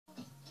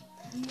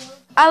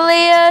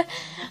Aaliyah,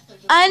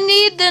 I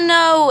need to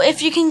know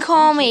if you can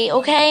call me,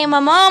 okay? My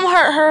mom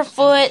hurt her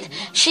foot.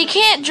 She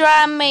can't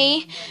drive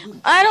me.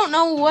 I don't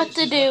know what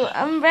to do.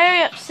 I'm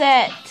very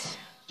upset.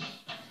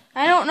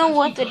 I don't know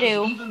what to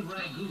do.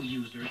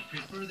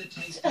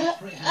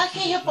 I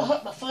can't help but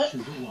hurt my foot.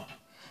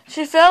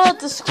 She fell at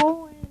the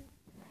school.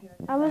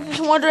 I was just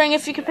wondering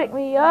if you could pick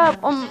me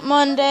up on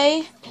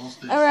Monday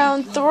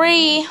around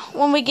 3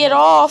 when we get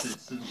off.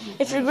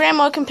 If your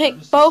grandma can pick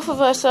both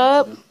of us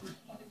up.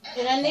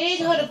 And I need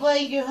her to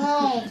bring you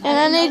home. And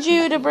I need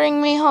you to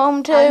bring me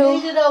home too. I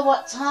need to know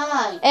what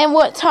time. And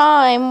what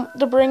time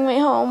to bring me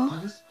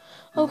home.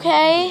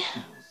 Okay?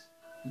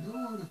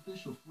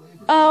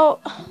 Oh.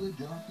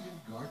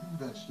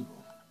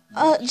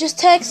 Just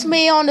text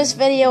me on this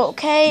video,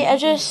 okay? I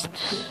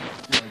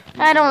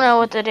don't know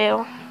what to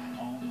do.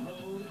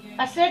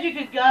 I said you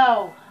could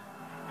go.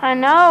 I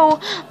know,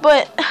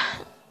 but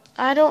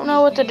I don't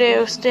know what to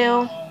do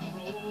still.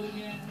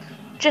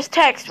 Just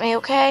text me,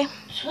 okay?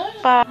 Sure.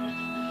 Bye.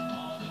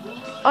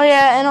 Oh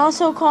yeah, and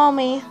also call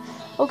me,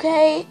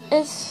 okay?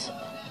 It's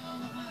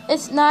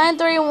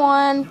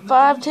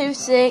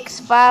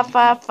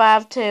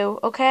 931-526-5552,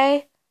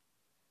 okay?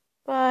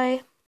 Bye.